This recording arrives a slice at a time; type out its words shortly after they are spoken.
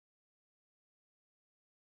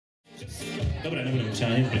Dobré, nebudeme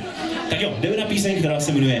přánět. Tak jo, jdeme na píseň, která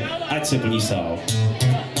se jmenuje Ať se plní sál.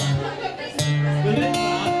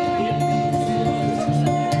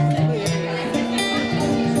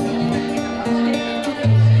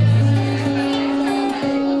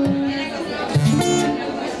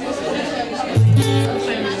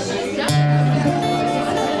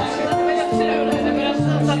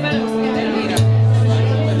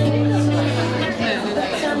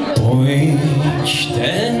 Pojď,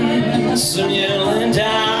 ten směl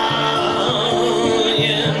dál,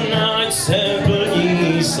 jen ať se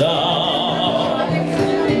plní sál.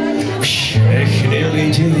 Všechny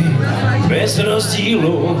lidi bez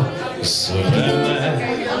rozdílu zveme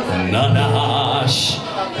na náš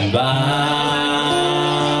bál.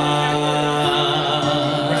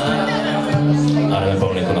 A jdeme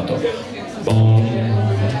pomalinko na to. Bom,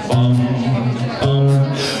 bom, bom.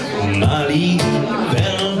 Malý,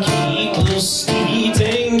 velký, tlustý,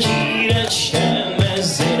 tenký, račte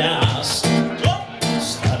mezi nás.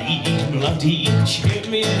 Starý, mladý,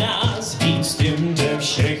 čím je nás víc, tím jde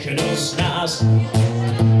všechno z nás.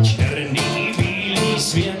 Černý, bílý,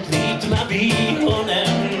 světlý, tmavý,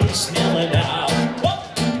 onem směle dál.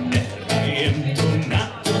 Nehrajem tu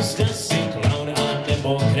na to, zda si klaun a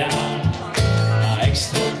nebo král. A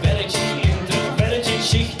extroverti, introverti,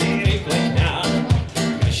 všichni rychle k nám.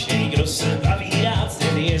 Každý, kdo se baví rád,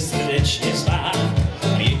 ten je srdečně zván.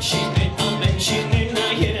 Většiny a menšiny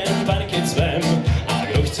na jeden parket zvem. A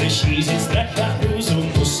kdo chce šířit strach a hrůzu,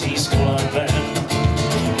 musí z kola ven.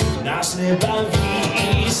 Nás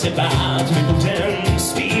nebaví se bát, my budem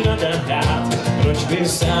zpívat a hrát. Proč by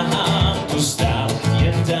sám tu stál,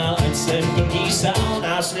 jen dál, ať se plní sál.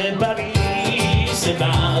 Nás nebaví se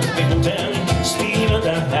bát, my budem zpívat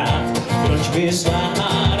a hrát. Proč by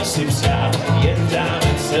svár si přát, jen dál,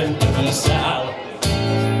 ať se plní sál.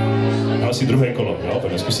 Dál si druhé kolo, jo,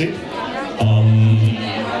 pojďme zkusit.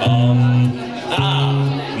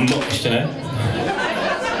 No, ještě ne.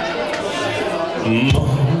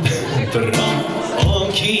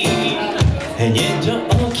 Modrooký,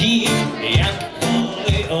 hnědooký, jak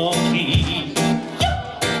polioký.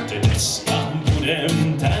 Dneska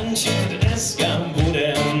budem tančit, dneska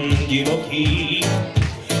budem divoký.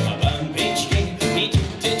 A bambičky i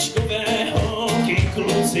tutečkové holky,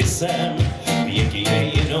 kluci sem. Věk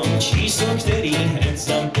je jenom číslo, který hned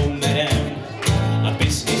zapomenem. A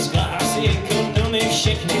business class, ekonomy,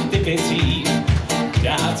 všechny typy tříd.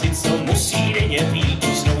 Dáci, co musí denně pít,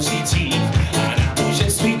 usnouzící. A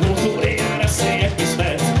náboženství, kultury a rasy, jak my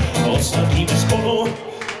jsme, oslavíme spolu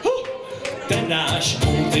ten náš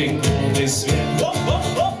multikulturní svět.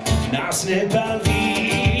 Nás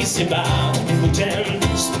nebaví se bát, budem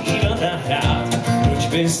zpívat a hrát. Proč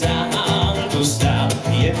by sám tu stál,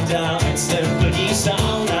 jen dál, ať se plní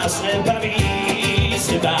sál. Nás nebaví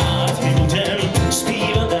se bát, budem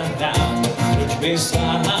zpívat a hrát. Proč by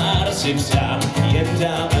svár si přát, jen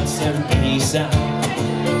dál, ať se plní sál.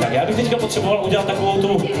 Tak já bych teďka potřeboval udělat takovou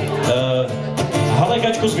tu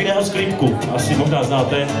halekačku z vinného sklípku. Asi možná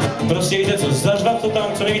znáte. Prostě víte co, zařvat to tam,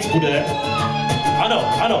 co nejvíc bude. Ano,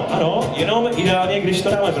 ano, ano, jenom ideálně, když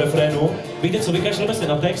to dáme v refrénu. Víte co, vykašleme se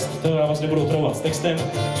na text, to já vás nebudu otravovat s textem.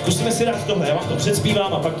 Zkusíme si dát tohle, já vám to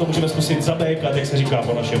předspívám a pak to můžeme zkusit zabékat, jak se říká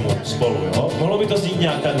po našemu spolu, jo? Mohlo by to znít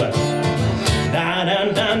nějak takhle. Na na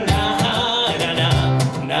na na na na na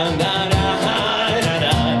na na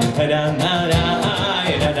na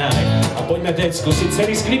na. A pojďme teď zkusit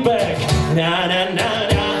celý sklípek. Na na na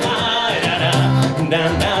na na na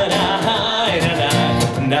na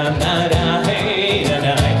na na na na.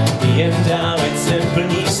 Jen dál, ať se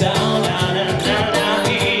plní sál. Na na na na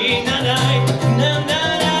na na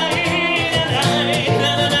na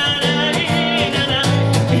na na na na.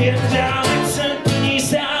 Jen dál, ať se plní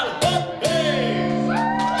sál.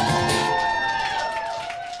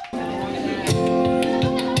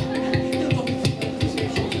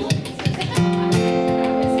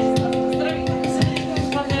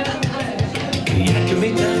 Jak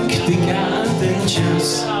mi tak tyká ten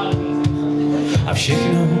čas a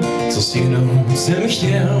všechno, co stihnout jsem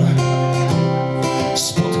chtěl.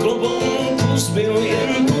 Spod klobouku zbyl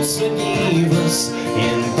jen poslední vlas,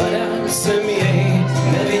 jen padát jsem jej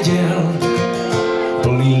neviděl.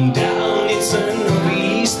 Plný dálnice,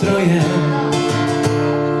 nový stroje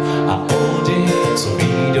a ódy, co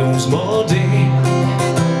vyjdou z módy.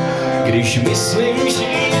 Když myslím, že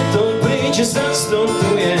je to pryč, zas to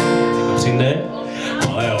tu je. Jako přijde,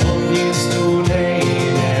 ale o nic tu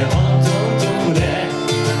nejde, o to tu jde.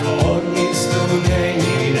 O nic tu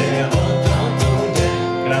nejde, o to tu jde.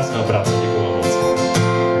 Krásná práce, děkuji vám moc.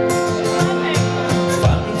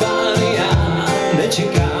 Fanfáry já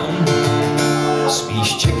nečekám,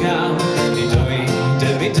 spíš čekám, kdy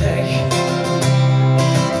dojde vydech.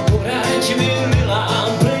 Poraď mi milá,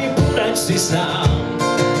 prej poraď si sám,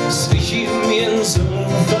 slyším jen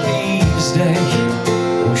zoufalý vzdech.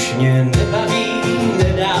 Už mě nebaví,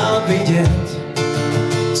 nedá vidět,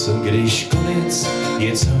 co když konec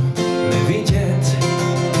je co nevidět.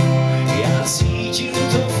 Já cítím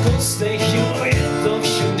to v kostech, jo, je to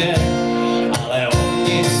všude, ale o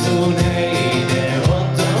nic tu nejde, o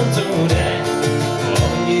to tu jde.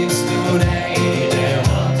 O nic tu nejde,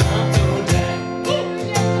 o to tu jde.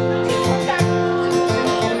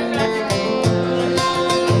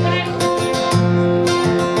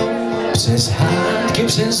 Přes hádky,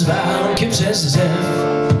 přes války, přes řev,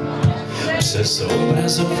 přes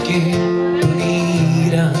obrazovky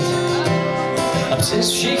plný rad a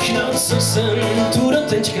přes všechno, co jsem tu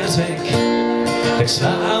doteďka řek, tak s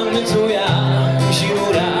vámi tu já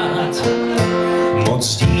žiju rád.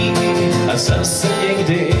 Moc díky a zase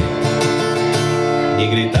někdy,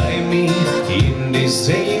 někdy tajemný, jindy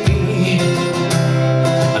zřejmý.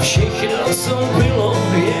 A všechno, co bylo,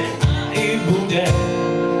 je a i bude.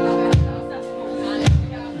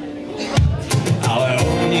 Ale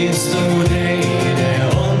o nic tu nejde,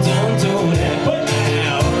 o to tu jde.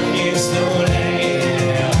 Pojďme, o nic tu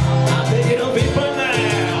nejde, a teď jenom vypadne.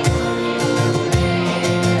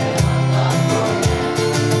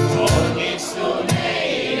 O nic tu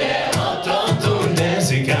nejde, o to tu jde.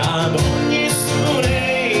 Říkám, o nic tu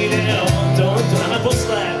nejde, o to tu. A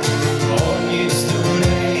naposled. O nic tu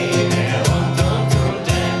nejde, o to tu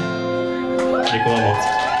jde. Děkuji moc.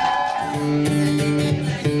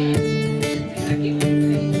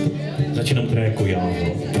 Začínám teda jako já,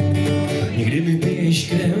 no. Někdy mi piješ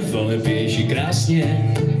krev, ale piješ ji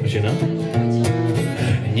krásně, žena.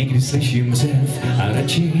 Někdy slyším řev a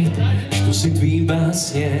radši čtu si tvý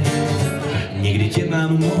básně. Někdy tě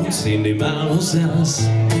mám moc, jindy málo zas.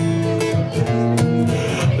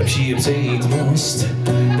 Lepší je přejít most,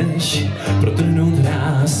 než protrhnout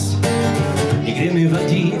hráz. Někdy mi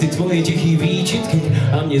vadí ty tvoje tichý výčitky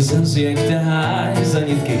a mě zas jak taháš za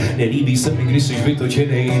nitky. Nelíbí se mi, když jsi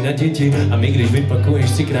vytočenej na děti a my, když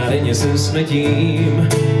vypakuješ třikrát denně se smetím.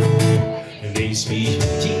 Nejspíš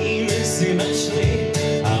tím si našli,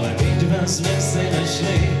 ale my dva jsme se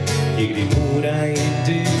našli. Někdy můra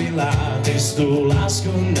jindy byla, ty s tou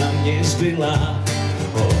láskou na mě zbyla.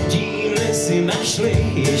 Hodíme si našli,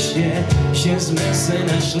 ještě jsme se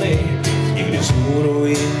našli. Někdy vzhůru,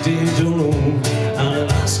 jindy dolů, ale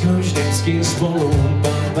lásko vždycky spolu.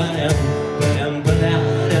 Bam, badam, badam,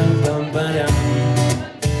 badam, bam, badam.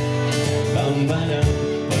 Bam, badam,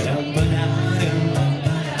 badam, badam, bam,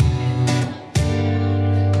 badam.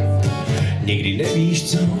 Někdy nevíš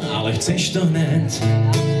co, ale chceš to hned.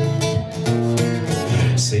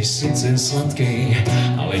 Jsi sice sladký,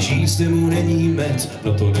 ale říct mu není med,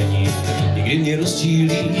 no to není. Někdy mě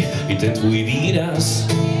rozdílí i ten tvůj výraz.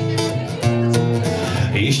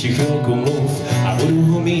 Ještě chvilku mluv a budu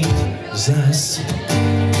ho mít zas.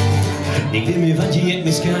 Někdy mi vadí, jak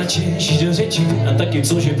mi skáčeš do řeči a taky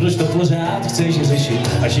cože, proč to pořád chceš řešit.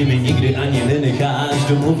 Až mi nikdy ani nenecháš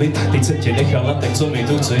domluvit, teď jsem tě nechala, tak co mi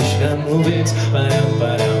tu chceš namluvit. Padam,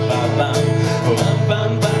 padam, pam, pam,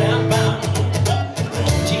 pam, padam, pam.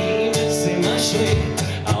 Hodíme si našli,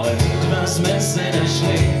 ale my dva jsme se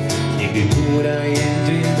našli. Někdy můra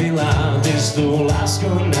jindy byla, ty s tou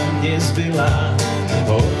láskou na mě zbyla.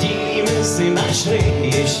 Hodíme si našli,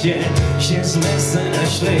 ještě jsme se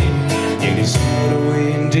našli. Někdy vzhůru,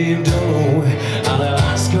 jindy dolů, ale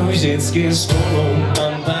lásko vždycky spolu.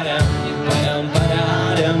 Pam, padam, padam,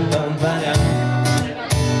 padam, pam, padam.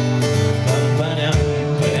 Pam, padam,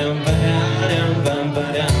 padam, padam, pam,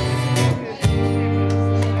 padam.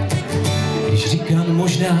 Když říkám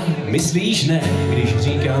možná, myslíš ne, když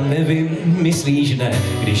říkám nevím, myslíš ne,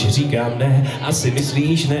 když říkám ne, asi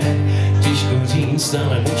myslíš ne, těžko říct,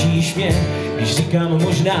 ale mučíš mě, když říkám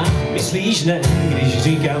možná, myslíš ne, když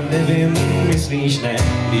říkám nevím, myslíš ne,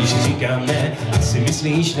 když říkám ne, asi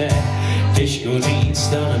myslíš ne, těžko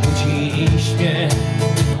říct, ale mučíš mě.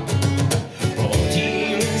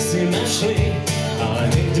 Hodíme si našli, ale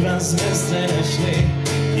my dva jsme se našli.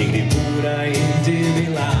 Někdy můra jindy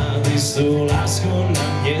byla, ty s tou láskou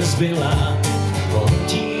na mě zbyla.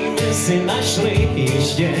 Hodíme si našli,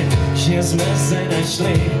 ještě jsme se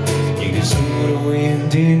našli. Někdy vzhůru,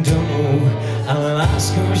 jindy dolů, ale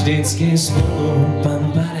lásko vždycky spolu.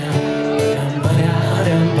 Pam, padam, padam,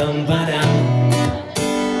 padam, pam, padam.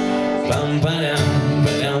 Pam, padam,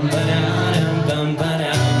 padam, padam, pam,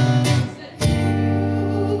 padam.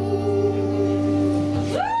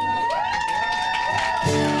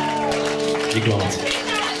 Děkuji moc.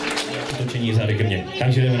 Točení zády ke mně.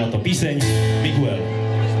 Takže jdeme na na to. Píseň Miguel.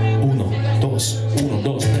 Uno, dos,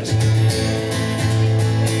 tres.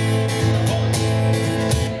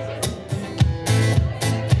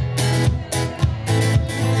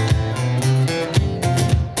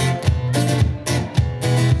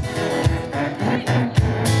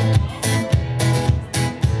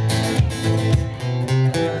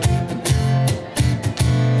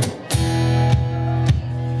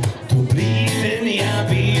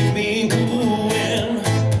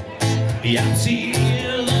 Já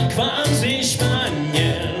přijel k vám ze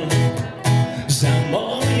Španěl za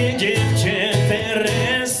moje děvče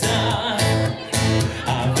Teresa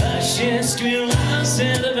a vaše skvělá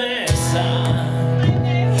cerveza.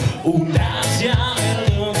 U nás já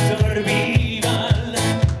doktor býval,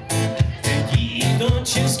 teď jí do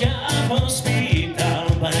Česka pospítal.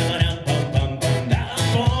 Dá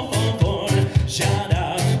pohovor,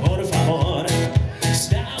 žádat por favor,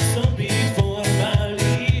 zdá to být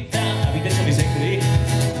formalita. A víte, co mi řekli?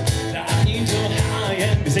 Dání do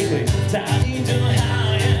háje, mi řekli, dání do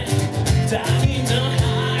háje, dání do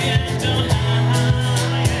háje, do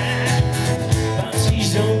háje. Patříš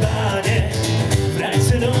do báně, vrať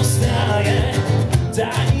se do stáje,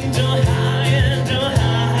 dání do háje, do háje.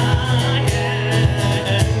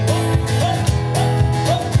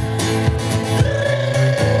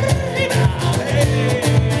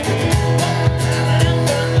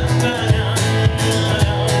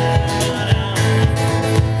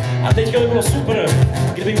 A teďka by bylo super,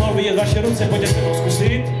 kdybych mohl vidět vaše ruce, pojďte se to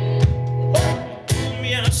zkusit.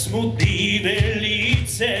 Já smutný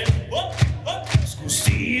velice,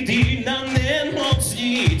 zkusit jít na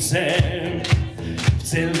nemocnice, v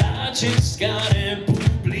celá Česká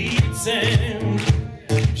republice,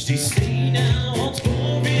 vždy stejná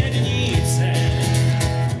odpovědnice.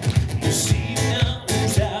 Musím na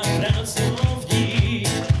úřad pracovník,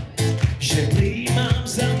 že prý mám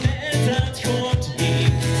zametat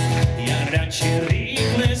chodník. Já radši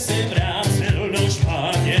rychle se vracel do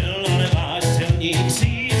Španěl, ale váš celník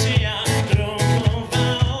síče jak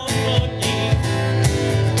drogová obchodník.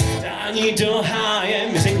 Dání do háje,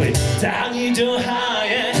 mi řekli, dání do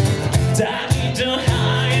háje, dání do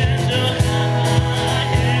háje, do háje.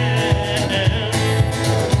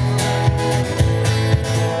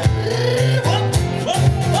 Hop, hop,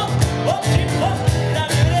 hop, hop, hip, hop,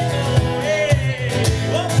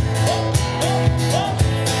 hop, hop, hop, hop.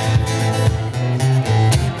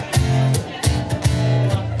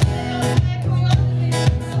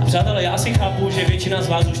 Přátelé, já si chápu, že většina z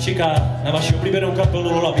vás už čeká na vaši oblíbenou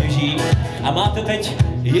kapelu Lola běží a máte teď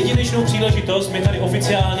jedinečnou příležitost mě tady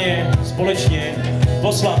oficiálně společně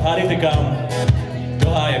poslat, hádejte kam, do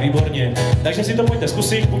háje, výborně. Takže si to pojďte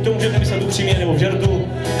zkusit, buď to můžete myslet upřímně nebo v žertu,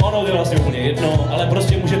 ono je vlastně úplně jedno, ale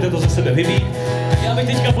prostě můžete to ze sebe vybít. Já bych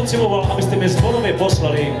teďka potřeboval, abyste mě zborově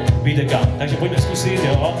poslali, víte kam, takže pojďme zkusit,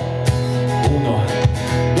 jo. Uno,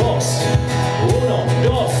 dos,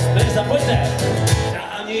 tres, a pojďte.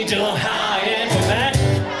 Dání do háje, pojďme.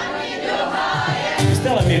 Vy jste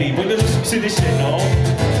ale milí, pojďme to zkusit ještě jednou.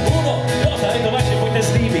 Uno, dos, tady to vaše, pojďte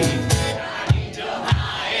slíbit. Dání do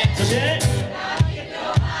háje. Cože?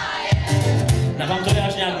 Na vám to jde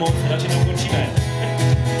až nějak moc, radši to ukončíme.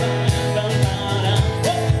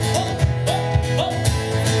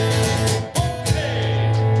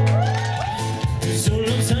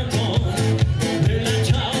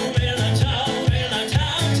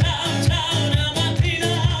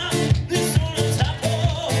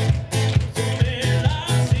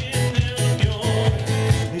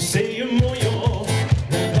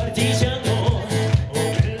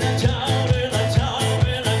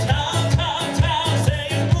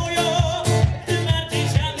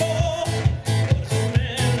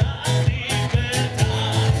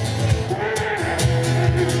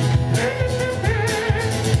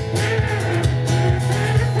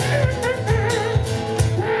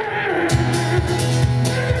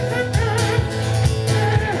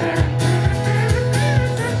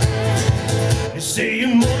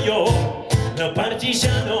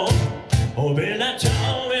 Partigiano, oh bella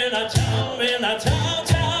ciao, bella ciao, bella ciao,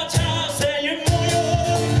 ciao, ciao, sei un muoio,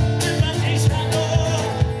 partigiano,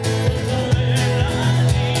 dove la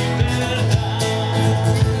libertà.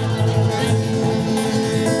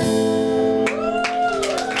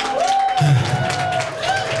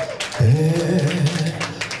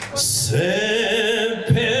 Seppellire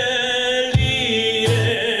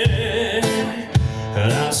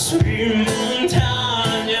la sua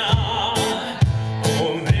montagna.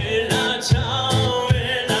 Oh bella ciao,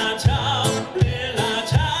 bella ciao, bella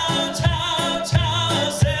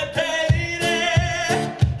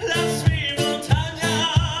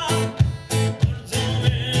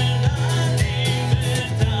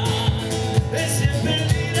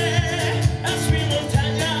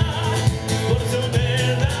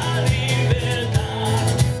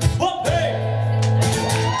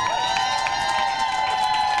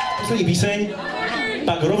píseň,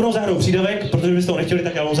 pak rovnou zahrou přídavek, protože byste ho nechtěli,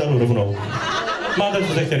 tak já vám zahru rovnou. Máte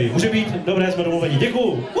to, co chtěli. Může být? Dobré, jsme domluveni.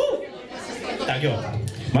 Děkuju. Tak jo.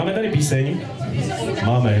 Máme tady píseň.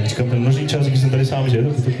 Máme, říkám ten množný čas, když jsem tady sám, že?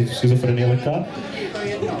 To schizofrenie lehká.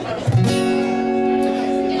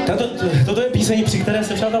 Toto je píseň, při které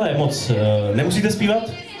se, přátelé, moc nemusíte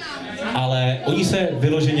zpívat, ale oni se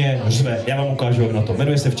vyloženě řve. Já vám ukážu, jak na to.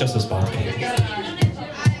 Jmenuje se V čase zpátky.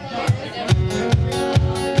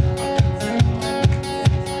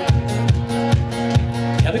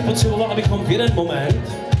 Já bych potřeboval, abychom v jeden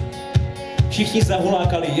moment všichni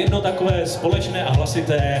zahulákali jedno takové společné a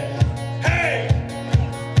hlasité hej!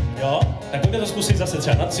 Jo? Tak pojďme to zkusit zase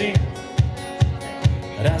třeba na 3.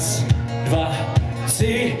 1, 2,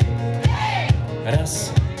 3. 1,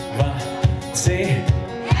 2, 3.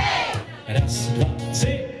 1, 2,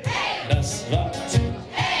 3. 1, 2, 3.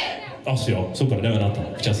 Asi jo, super, jdeme na to.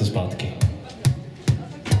 V čase zpátky.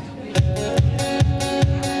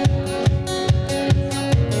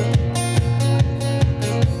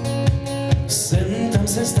 Sem tam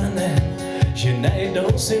se stane, že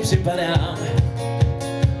najednou si připadám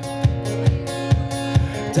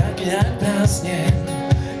tak nějak prázdně,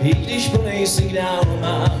 i když plný signál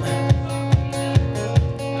mám.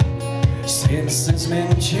 Svět se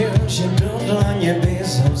zmenšil, že do dlaně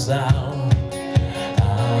bys ho vzal.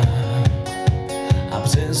 A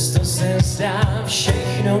přesto se zdá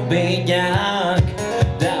všechno být nějak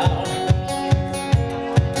dál.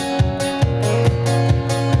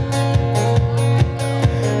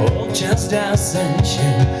 Občas dá se,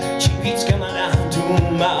 že čím víc kamarádů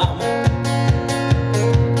mám,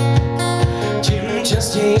 tím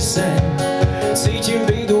častěji se cítím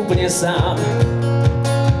být úplně sám.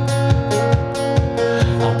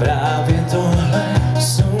 A právě tohle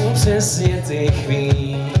jsou přesně ty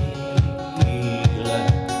chvíle,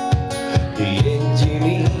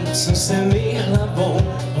 jediný, co se mi hlavou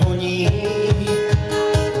honí.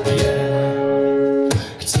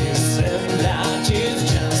 Chci se vrátit v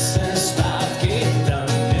čase zpátky, tam,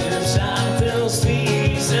 kde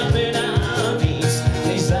přátelství znamená víc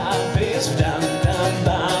než zápis v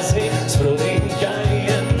databázi s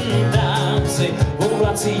prolínkajem dávci,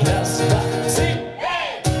 volací hlas 2, 3.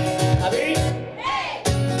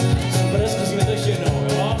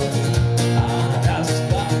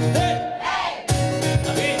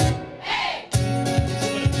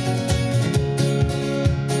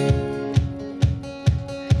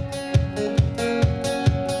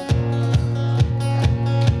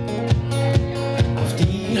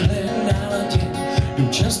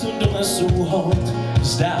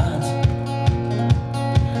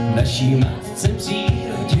 Naší matce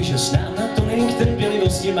přírodě, že s náma tolik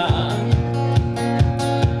trpělivosti má.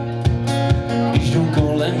 Když jdou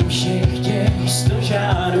kolem všech těch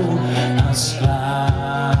stožárů a skládek,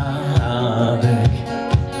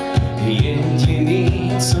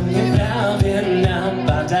 jediný, co mě právě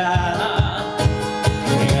napadá,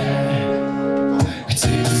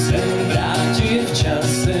 chci se vrátit v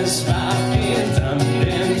čase zpátky, tam,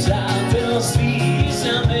 kde přátelství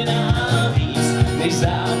znamená víc než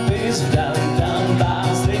zápis v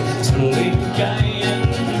databázi s prolínkajem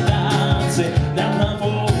dávci na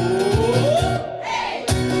hlavu.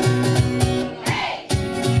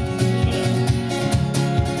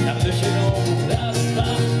 Já to ještě jednou, 1, 2,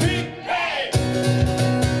 3, hej!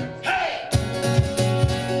 Hej!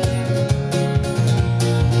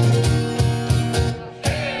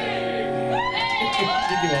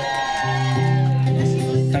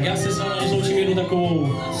 Tak já se s vámi rozloučím jednu takovou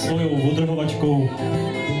svojou odrhovačkou,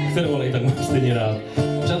 kterou ale i tak mám stejně rád.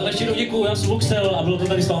 Přátelé, ještě jednou děkuju, já jsem Voxel a bylo to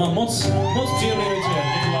tady s váma moc příjemný večer.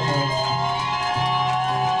 Děkuju vám moc.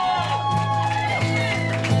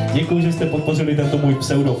 Děkuju, že jste podpořili tento můj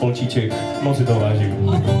pseudo-folčíček. Moc si to vážím.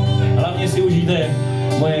 Hlavně si užijte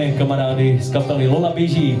moje kamarády z kapely Lola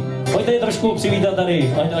běží. Pojďte je trošku přivítat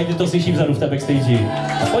tady, ať to slyším vzadu v té backstage.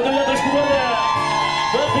 Pojďte je trošku vodě.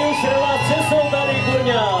 Chlapi už vás přesou tady,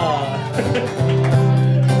 kurňa.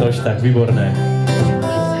 Tož tak, výborné.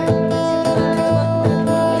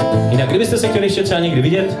 Jinak, kdybyste se chtěli ještě třeba někdy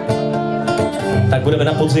vidět, tak budeme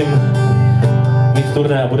na podzim mít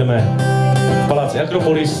turné a budeme v paláci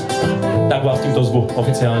Akropolis, tak vás tímto zvu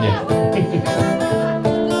oficiálně.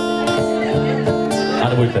 A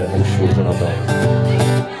nebojte, už na to.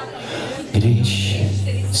 Když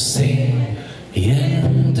si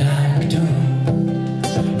jen tak jdu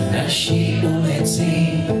naší ulici,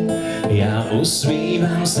 já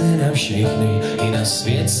usmívám se na všechny, i na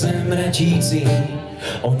svět jsem mračící.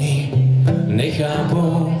 Oni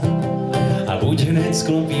nechápou a buď hned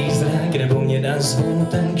sklopí zrak, nebo mě nazvou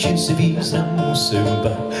tak, že si význam musím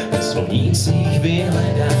pak ve slovnících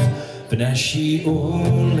vyhledat. v naší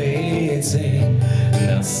ulici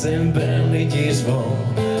na sebe lidi zvou,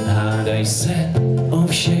 hádaj se o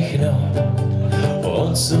všechno,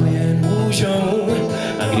 o co jen můžou,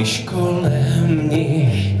 a když kolem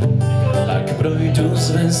nich pak projdu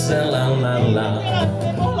zvesela la.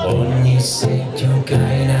 Oni si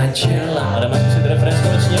ťukají na čela. A dáme si refrén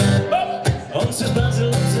společně. On se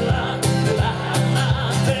zblázil celá,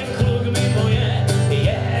 ten kluk mimo je,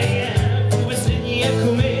 vůbec není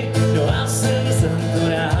jako my, no a jsem za to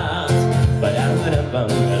rád.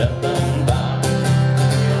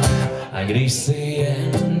 A když si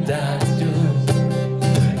jen tak jdu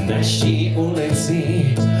naší ulici,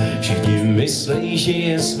 všichni myslí, že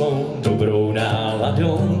je svou dobrou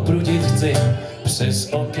náladou prudit chci přes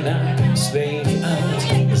okna svých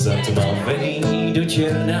aut, zatmavený do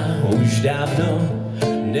černa, už dávno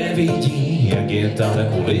nevidí, jak je tahle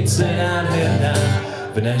ulice nádherná.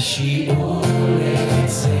 V naší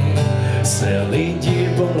ulici se lidi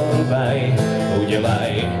polouvaj,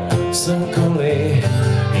 udělaj cokoliv,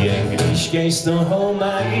 jen když kej z toho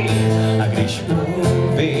mají. A když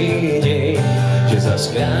uvidí, že zas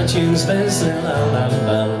kráčím z vesela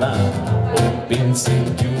la, opinci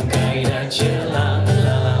ťukají na čela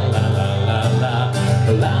la.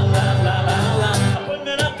 A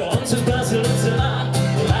pojďme na to, on se zblázil docela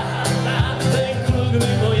la, ten kluk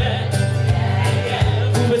mimo je,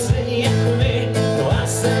 vůbec není jako my, no a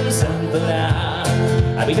jsem za to rád.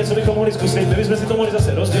 A víte, co bychom mohli zkusit? My bychom si to mohli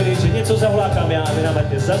zase rozdělit, že něco zavolákám já a vy nám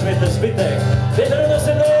zazvěte zbytek. Jdete do toho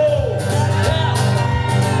se mnou!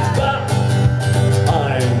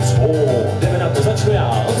 Jdeme na to, začnu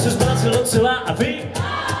já. On se zblázil docela a vy,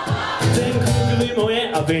 ten kluk mimo je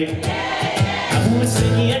a vy, a vůbec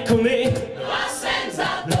není jako my, no a jsem za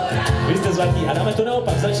to rád. Vy jste zlatí a dáme to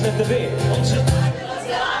naopak, začnete vy. On se zblázil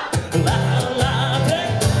docela la, ten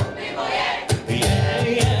kluk mimo je,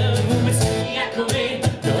 vůbec není jako my,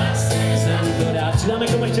 no a jsem za to rád. Přidáme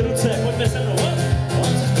komu ještě ruce, pojďme se mnou. On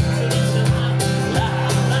se zblázil docela la,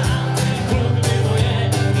 ten kluk mimo je,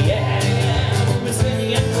 vůbec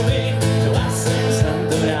není jako my, no a jsem za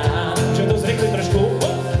to rád. Můžeme to zrychlit trošku?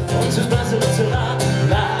 On se zblázil docela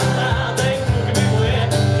la, ten kluk mimo je,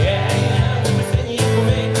 vůbec není jako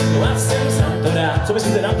my, no a jsem za to rád. Co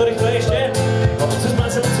myslíte, dám to rychle ještě? On se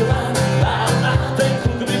zblázil docela la, ten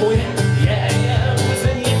kluk mimo je, vůbec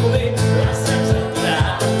není jako my, no a jsem za to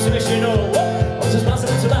rád. Musím ještě jednou. On se zblázil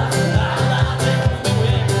docela la, ten kluk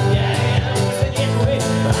mimo je, vůbec není jako my,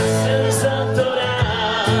 no a jsem za to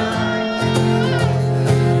rád.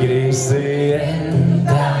 Když si jen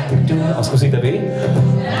tak jdu. A zkusíte vy?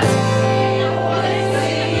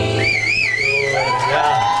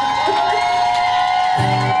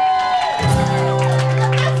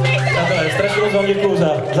 Přátelé, strašně moc vám děkuju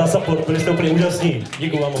za support, byli jste úplně úžasní.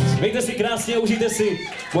 Děkuju vám moc. Mějte si krásně, užijte si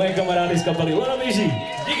moje kamarády z kapely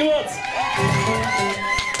Díky moc.